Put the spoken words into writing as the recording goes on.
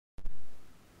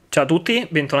Ciao a tutti,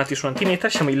 bentornati su AntiMeta,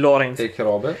 siamo il Lorenz e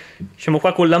Cherobe. Siamo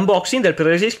qua con l'unboxing del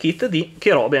Prerelease kit di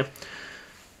Cherobe.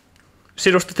 Se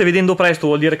lo state vedendo presto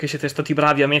vuol dire che siete stati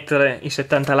bravi a mettere i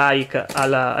 70 like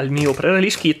al mio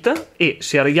Prerelease kit, e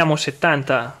se arriviamo a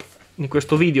 70 in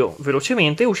questo video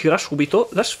velocemente uscirà subito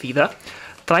la sfida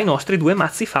tra i nostri due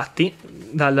mazzi fatti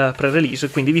dal Prerelease,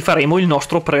 quindi vi faremo il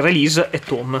nostro Prerelease e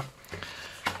Tom.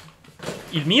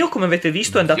 Il mio, come avete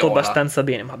visto, è andato abbastanza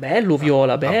bene, ma bello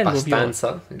viola, bello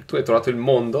abbastanza. Viola. Tu hai trovato il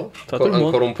mondo,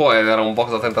 ancora un po', era un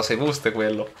box da 36 buste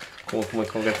quello.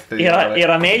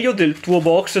 Era meglio del tuo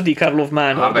box di Carlo of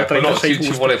Mano. Vabbè, però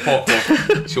ci vuole poco.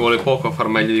 Ci vuole poco a far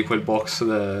meglio di quel box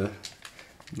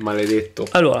maledetto.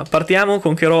 Allora, partiamo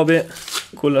con Cherobe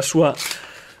con la sua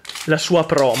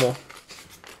promo.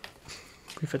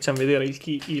 Qui facciamo vedere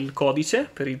il codice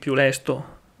per il più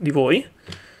lesto di voi.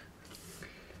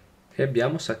 E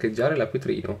abbiamo saccheggiare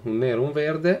l'acquitrino, un nero, un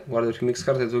verde, guarda il mix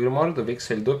card del tuo grimorio, dove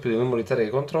X è il doppio del numero di terre che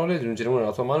controlli, aggiungeremo una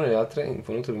alla tua mano e le altre in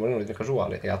formato di grimorio in ordine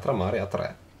casuale, e a tramare a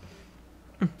 3.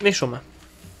 Insomma,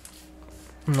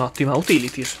 un'ottima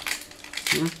utilities.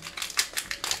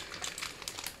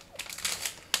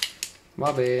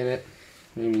 Va bene,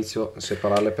 inizio a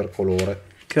separarle per colore.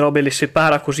 Cherobe le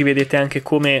separa, così vedete anche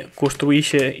come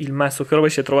costruisce il mazzo. Cherobe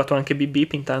si è trovato anche Bip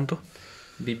Bip intanto.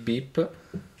 Bip Bip.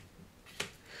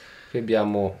 Qui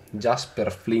abbiamo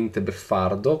Jasper Flint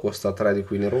Beffardo, costa 3 di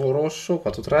cui nero o rosso,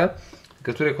 4-3.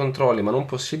 Creature e controlli ma non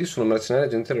possibili sono mercenari,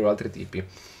 agenti o altri tipi.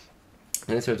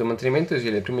 All'inizio del tuo mantenimento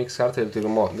esili le prime X carte del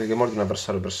grimorio di un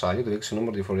avversario o bersaglio, dove X è il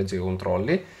numero di fuorilegge che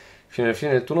controlli. Fino alla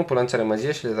fine del turno puoi lanciare magie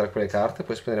e scegliere tra quelle carte,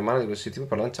 puoi spendere mana di qualsiasi tipo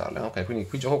per lanciarle. Ok, quindi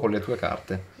qui gioco con le tue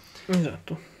carte.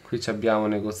 Esatto. Qui abbiamo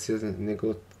negazione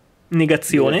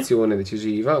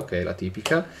decisiva, ok, la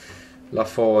tipica. La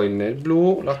foil nel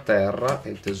blu, la terra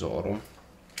e il tesoro.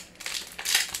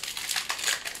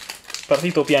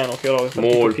 Partito piano, Cherobe.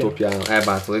 Molto piano.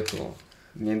 Ma ti ho detto,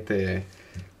 niente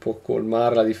può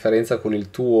colmare la differenza con il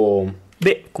tuo.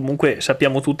 Beh, comunque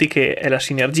sappiamo tutti che è la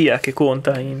sinergia che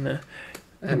conta in.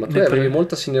 Ma tu avevi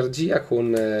molta sinergia con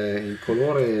il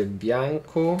colore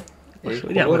bianco.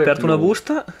 Vediamo, ho aperto una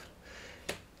busta. Ho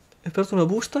aperto una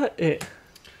busta e.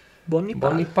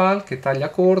 Bonnie Pal che taglia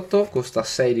corto, costa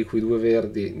 6 di cui 2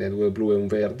 verdi, ne 2 blu e un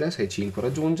verde, 6-5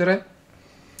 raggiungere.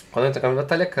 Quando entra in cambio di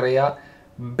battaglia crea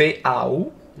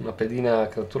Beau, una pedina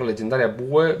creatura leggendaria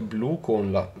bue blu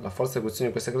con la forza di evoluzione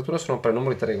di questa creatura sono per il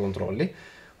numero di terre che controlli.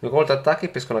 Ogni volta attacchi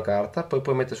pesca una carta, poi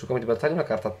puoi mettere sul cambio di battaglia una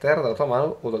carta a terra dalla tua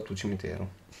mano o dal tuo cimitero.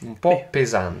 Un po'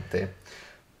 pesante.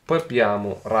 Poi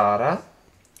abbiamo rara,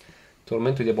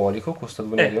 tormento diabolico, costa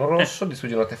 2 neri e un rosso,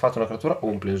 distrugge un artefatto, una creatura o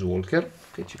un planeswalker,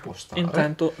 che ci può stare.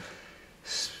 Intanto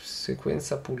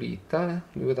sequenza pulita,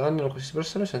 2 danni, non qualsiasi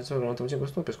bersaglio, senza che 90% in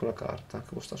questo pesco una carta,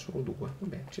 che costa solo 2.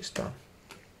 Vabbè, ci sta.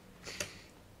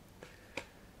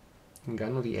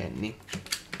 Inganno di Annie.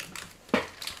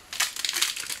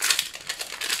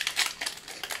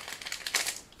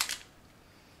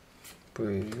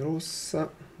 Poi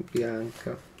rossa,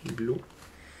 bianca, blu,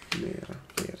 nera,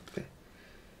 verde,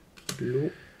 blu,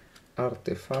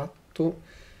 artefatto,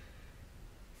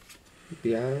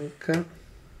 bianca,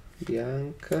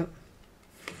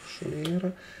 rosso,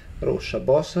 nera, rossa,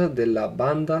 boss della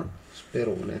banda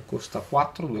Sperone, costa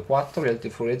 4, 2-4, gli altri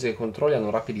fuorilegge che controlli hanno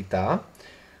rapidità.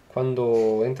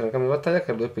 Quando entra nel cambio di battaglia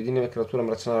crea 2 pedine creatura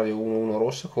mercenario 1-1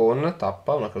 rossa con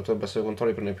tappa, una creatura bersaglio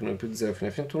controlli prende più 1 più 0 fino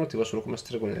a fine turno, attiva solo come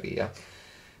stregoneria.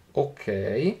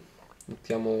 Ok,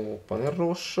 mettiamo qua nel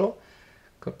rosso.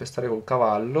 Calpestare col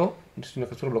cavallo, una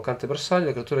creatura bloccante bersaglio,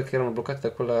 le creature che erano bloccate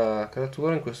da quella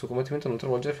creatura in questo combattimento non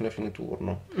travolgere fino a fine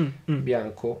turno.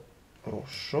 Bianco,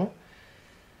 rosso.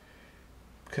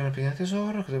 Crea una pedina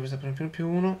tesoro, che deve stare per più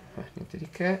 1, niente di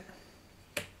che.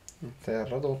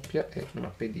 Terra doppia e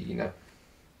una pedina.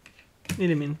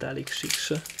 elementale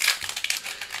XX.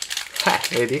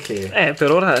 Vedi che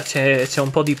per ora c'è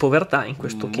un po' di povertà in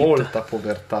questo kit. Molta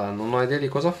povertà, non ho idea di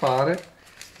cosa fare.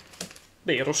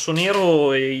 Beh, il rosso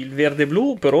nero e il verde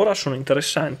blu per ora sono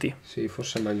interessanti. Sì,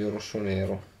 forse è meglio il rosso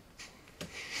nero.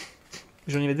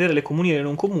 Bisogna vedere le comuni e le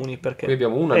non comuni, perché. Qui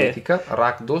abbiamo una mitica,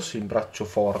 Rakdos, il braccio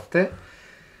forte.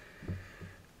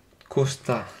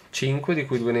 Costa 5, di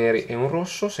cui 2 neri e un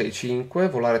rosso, 6-5,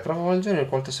 volare e travolgere, nel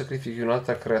quale sacrifichi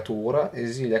un'altra creatura,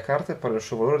 esilia carte per il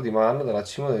suo valore di mana dalla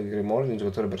cima del grimorio di un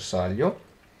giocatore bersaglio.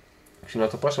 Fino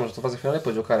alla tua prossima sottofase finale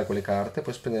puoi giocare quelle carte,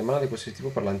 puoi spendere mana di qualsiasi tipo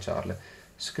per lanciarle.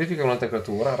 Sacrifica un'altra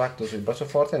creatura, Rakdos il braccio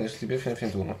forte, e sostituire fino a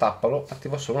fine turno. Tappalo,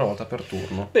 attiva solo una volta per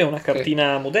turno. Beh, una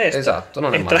cartina modesta. Esatto,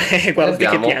 non è male. Guardate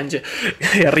che piange.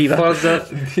 E arriva. Forza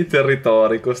di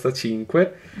territori, costa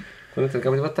 5. Quando entra in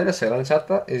campo di battaglia, se è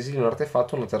lanciata, esili un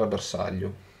artefatto o una terra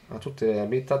bersaglio. ha tutte le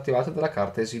abilità attivate dalla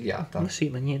carta esiliata. Ma sì,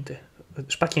 ma niente.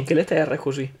 Spacchi anche le terre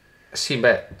così. Sì,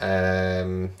 beh,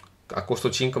 a costo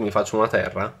 5 mi faccio una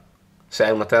terra. Se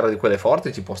hai una terra di quelle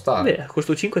forti ci può stare. Beh, a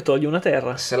costo 5 togli una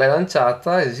terra. Se l'hai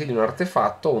lanciata esili un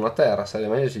artefatto o una terra.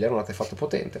 Sarebbe meglio esiliare un artefatto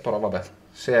potente. Però vabbè,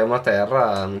 se è una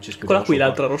terra non ci scusiamo. Eccola qui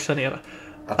l'altra rossa nera.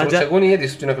 Atroce agonia,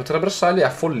 distrugge una creatura bersaglio, è a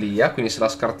follia, quindi se la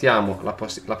scartiamo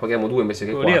la paghiamo 2 invece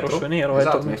che 4. Rosso e nero.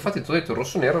 Esatto, infatti tu hai detto il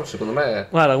rosso nero, secondo me...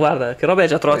 Guarda, che roba hai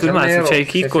già trovato il mazzo, c'è il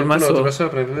kick col mazzo... Il bersaglio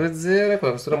prende 2-0,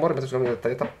 quella questura amore mette sulla mia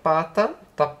battaglia tappata,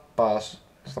 tappa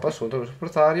sotto il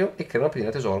proprietario e crea una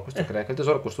pedina tesoro, questo crea anche il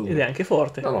tesoro a costo 2. Ed è anche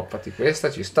forte. No, infatti questa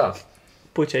ci sta.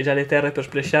 Poi c'hai già le terre per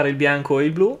splashare il bianco e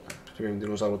il blu. Abbiamo un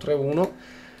dinosauro 3-1.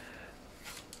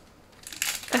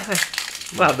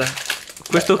 Guarda,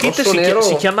 questo kit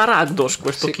si chiama Ragdos,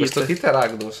 questo kit. Questo kit è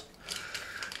Ragdos.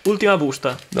 Ultima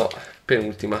busta. No,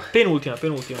 penultima. Penultima,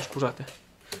 scusate.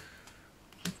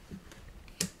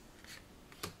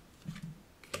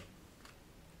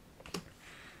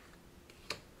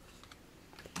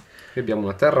 Qui abbiamo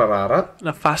una terra rara.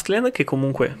 La Fastland che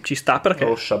comunque ci sta perché...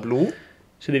 Rossa-blu.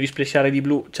 Se devi splashare di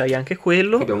blu c'hai anche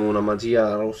quello. Qui abbiamo una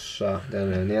magia rossa,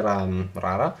 nera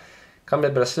rara. Cambia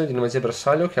il bersaglio di una magia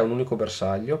bersaglio che ha un unico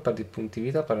bersaglio, perdi punti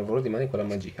vita per il valore di mani quella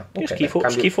magia. Che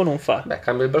schifo non fa. Beh,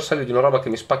 cambia il bersaglio di una roba che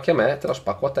mi spacchi a me, te la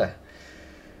spacco a te.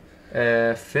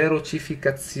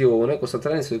 Ferocificazione, costa 3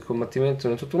 all'inizio del combattimento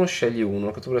in tutto uno, scegli uno.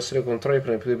 Una creatura bersaglio controlli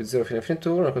prende più di 0 fino a fine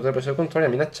turno, una creatura bersaglio controlli a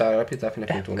minacciare la rapidità fino a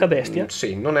fine turno. Bestia.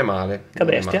 Sì, non è male.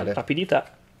 Bestia,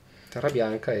 rapidità. Terra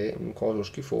bianca e un coso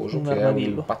schifoso Un che armadillo.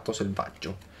 è un impatto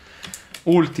selvaggio.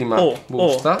 Ultima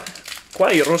busta. Qua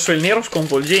il rosso e il nero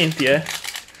sconvolgenti,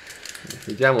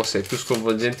 Vediamo se è più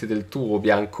sconvolgenti del tuo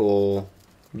bianco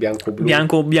blu.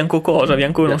 Bianco cosa?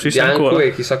 Bianco non si sa ancora. Bianco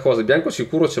e chissà cosa. Bianco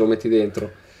sicuro ce lo metti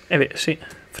dentro. Beh, sì,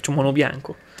 faccio mono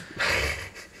bianco.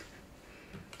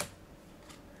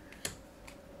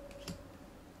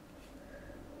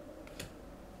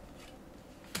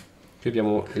 Qui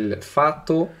abbiamo il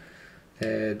fatto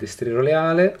destriero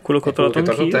leale, quello che ho trovato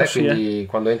anch'io, te, quindi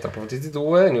quando entra profetizi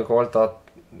 2 ogni volta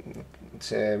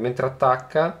mentre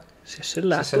attacca si è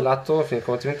sellato a fine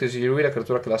combattimento esili lui la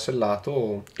creatura che l'ha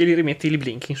sellato e gli rimetti i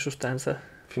blink in sostanza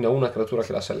fino a una creatura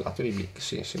che l'ha sellato li blink.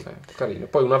 Sì, carino.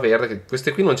 Poi una verde, che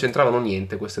queste qui non c'entravano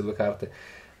niente, queste due carte.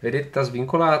 Vedetta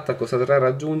svincolata, costa 3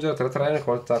 raggiungere 3-3, ogni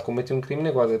volta commetti un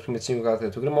crimine guarda le prime 5 carte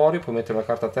del tuo grimorio, puoi mettere una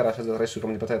carta a terra scelta 3 sul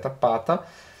campo di battaglia tappata,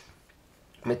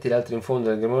 metti le altre in fondo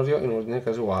del grimorio in ordine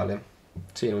casuale.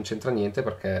 Sì, non c'entra niente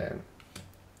perché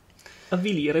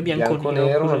avvilire bianco-nero.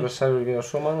 Bianco-nero, un avversario rimane la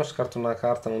sua mano, scarta una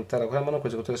carta, non terra quella mano, poi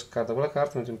il giocatore scarta quella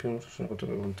carta, mette in più un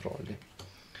giocatore controlli.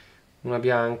 Una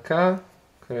bianca,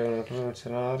 crea una cosa nel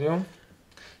scenario.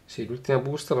 Sì, l'ultima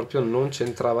busta proprio non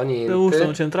c'entrava niente. La busta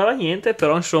non c'entrava niente,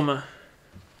 però insomma...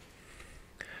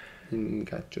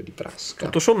 Ingaggio di Prasca.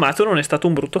 Tutto sommato non è stato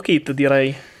un brutto kit,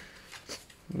 direi.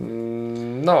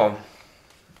 No.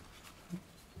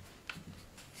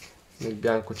 Nel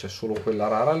bianco c'è solo quella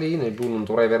rara lì, nel blu non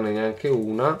dovrei averne neanche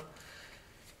una.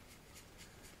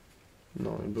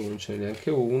 No, nel blu non ce n'è neanche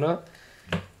una.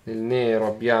 Nel nero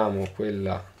abbiamo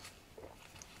quella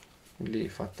lì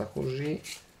fatta così,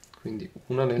 quindi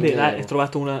una nel nero. Hai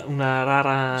trovato una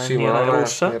rara sì, nera una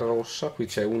rossa. Nera rossa. Qui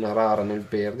c'è una rara nel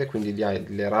verde, quindi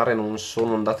le rare non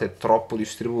sono andate troppo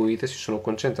distribuite, si sono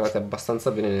concentrate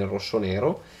abbastanza bene nel rosso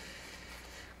nero.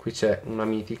 Qui c'è una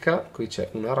mitica, qui c'è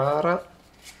una rara.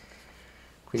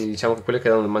 Quindi diciamo che quelle che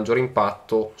danno il maggiore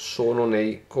impatto sono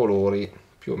nei colori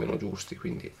più o meno giusti,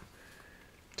 quindi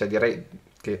cioè direi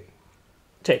che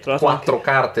 4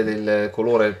 carte del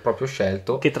colore proprio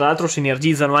scelto, che tra l'altro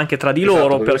sinergizzano anche tra di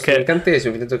loro, perché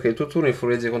incantesimo, finito che il tuo turno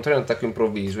infuoreggia contro un attacco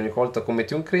improvviso, ogni volta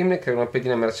commetti un crimine, crea una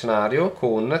pedina mercenario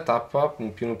con tappa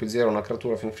un più 1 più 0 una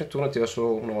creatura fino a turno, attiva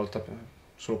solo una volta,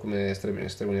 solo come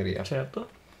stregoneria. Certo.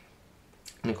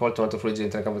 Ogni volta un altro fuoreggia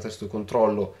entra in campo di testo di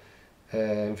controllo,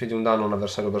 infligge un danno a un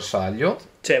avversario bersaglio.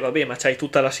 Cioè vabbè, ma c'hai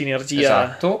tutta la sinergia,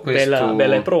 esatto,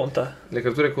 bella e pronta. Le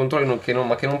creature che controlli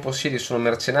ma che non possiedi sono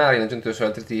mercenari, in aggiunta sono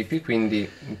altri tipi, quindi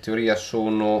in teoria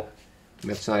sono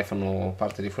mercenari, fanno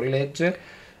parte di fuorilegge.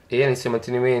 E inizia il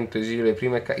mantenimento, esilio le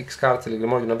prime X carte del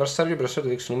grimorio di un avversario, il bersaglio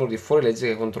deve X numero di fuorilegge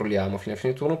che controlliamo. Fino a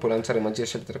fine turno puoi lanciare magie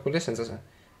scelte tra quelle senza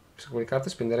quelle carte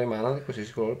spendere mana di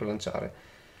qualsiasi colore per lanciare.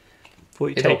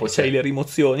 Poi c'hai le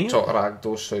rimozioni. C'ho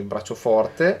Ragdos, il braccio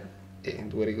forte, e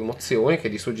 2 rimozioni che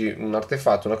distruggi un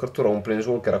artefatto, una creatura o un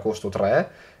planeswalker a costo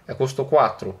 3 e a costo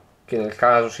 4 che nel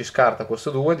caso si scarta a costo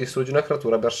 2 distruggi una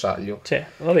creatura bersaglio. Cioè,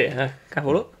 vabbè,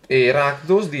 cavolo. E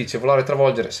Rakdos dice volare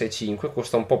travolgere 6-5,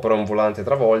 costa un po' però è un volante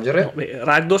travolgere. No, beh,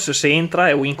 Rakdos se entra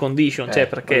è win condition, cioè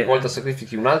perché... Ogni volta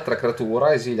sacrifichi un'altra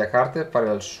creatura, esilia carte pari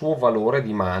al suo valore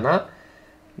di mana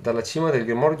dalla cima del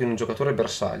grimorio di un giocatore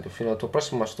bersaglio. Fino al tuo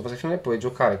prossimo fase finale puoi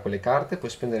giocare quelle carte, puoi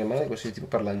spendere mana di qualsiasi tipo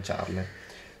per lanciarle.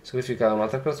 Sacrifica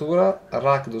un'altra creatura,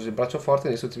 Rakdos il braccio forte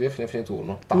e distruttivo fino a fine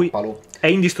turno. Tappalo. È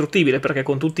indistruttibile perché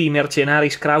con tutti i mercenari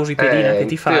scrausi pedina che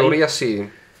ti fai... In teoria sì.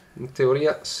 In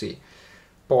teoria sì.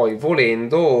 Poi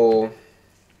volendo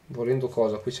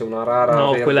cosa? Qui c'è una rara.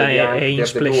 No, quella è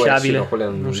insplashable. No, quella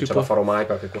non ce la farò mai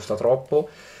perché costa troppo.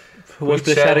 Vuoi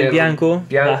splashare il bianco?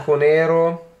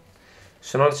 Bianco-nero.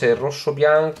 Se no c'è il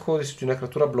rosso-bianco. Distruggi una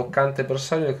creatura bloccante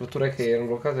bersaglio. Le creature che erano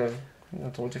bloccate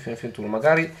un'altra volta fino a fine turno.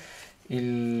 Magari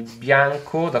il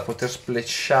bianco da poter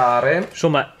splashare.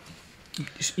 Insomma,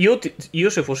 io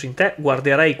se fossi in te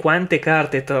guarderei quante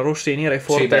carte tra rosse e nere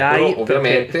forte sì, hai,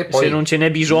 ovviamente poi se non ce n'è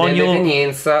bisogno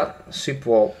nell'evenienza si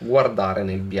può guardare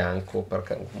nel bianco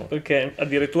perché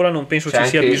addirittura non penso ci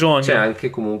sia bisogno. C'è anche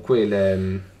comunque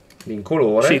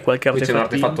l'incolore. Sì, qualche qui c'è un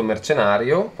artefatto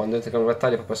mercenario. Quando entra in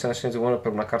battaglia può passare nel senso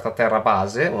per una carta terra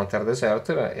base, una terra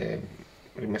deserta, e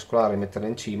rimescolare e metterla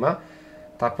in cima.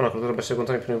 Tappa una creatura per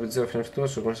secondo tempo più 0 fino a fine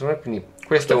turno. Quindi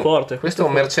questo è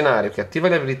un mercenario che attiva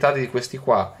le abilità di questi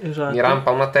qua. Esatto. Mi rampa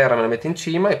una terra, me la mette in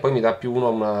cima e poi mi dà +1 a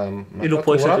una e creatura, lo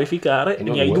puoi sacrificare e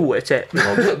ne hai due. Cioè.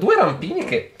 Due rampini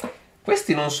che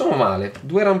questi non sono male.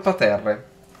 Due rampaterre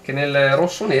che nel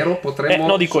rosso nero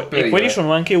potremmo e quelli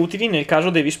sono anche utili nel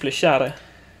caso devi splashare.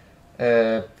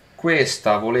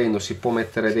 Questa volendo si può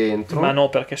mettere dentro. Ma no,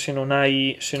 perché se non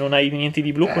hai niente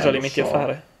di blu cosa le metti a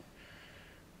fare?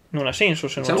 Non ha senso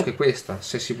se diciamo che questa,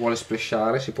 se si vuole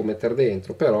splashare, si può mettere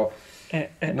dentro, però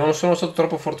non sono stato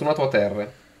troppo fortunato a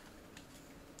terre.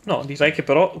 No, direi che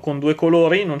però con due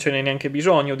colori non ce n'è neanche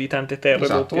bisogno di tante terre.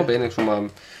 Esatto, va bene, insomma,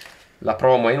 la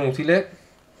promo è inutile,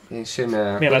 insieme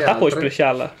a in realtà puoi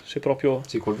splasharla, se proprio...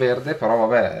 Sì, col verde, però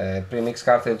vabbè, prima X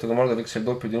carte del tuo grimorio deve X il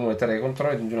doppio di uno delle terre che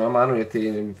controlli, aggiungi una mano,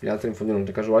 gli altri infondono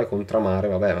un casuale contramare,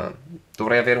 vabbè, ma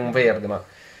dovrei avere un verde, ma...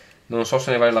 non so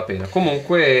se ne vale la pena.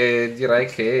 Comunque direi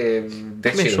che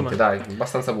decente, insomma, dai,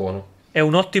 abbastanza buono. È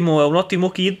un ottimo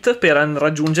kit per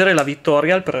raggiungere la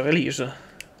vittoria al pre-release.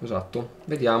 Esatto,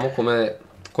 vediamo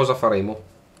cosa faremo.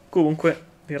 Comunque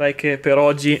direi che per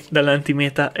oggi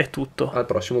dall'AntiMeta è tutto. Al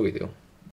prossimo video.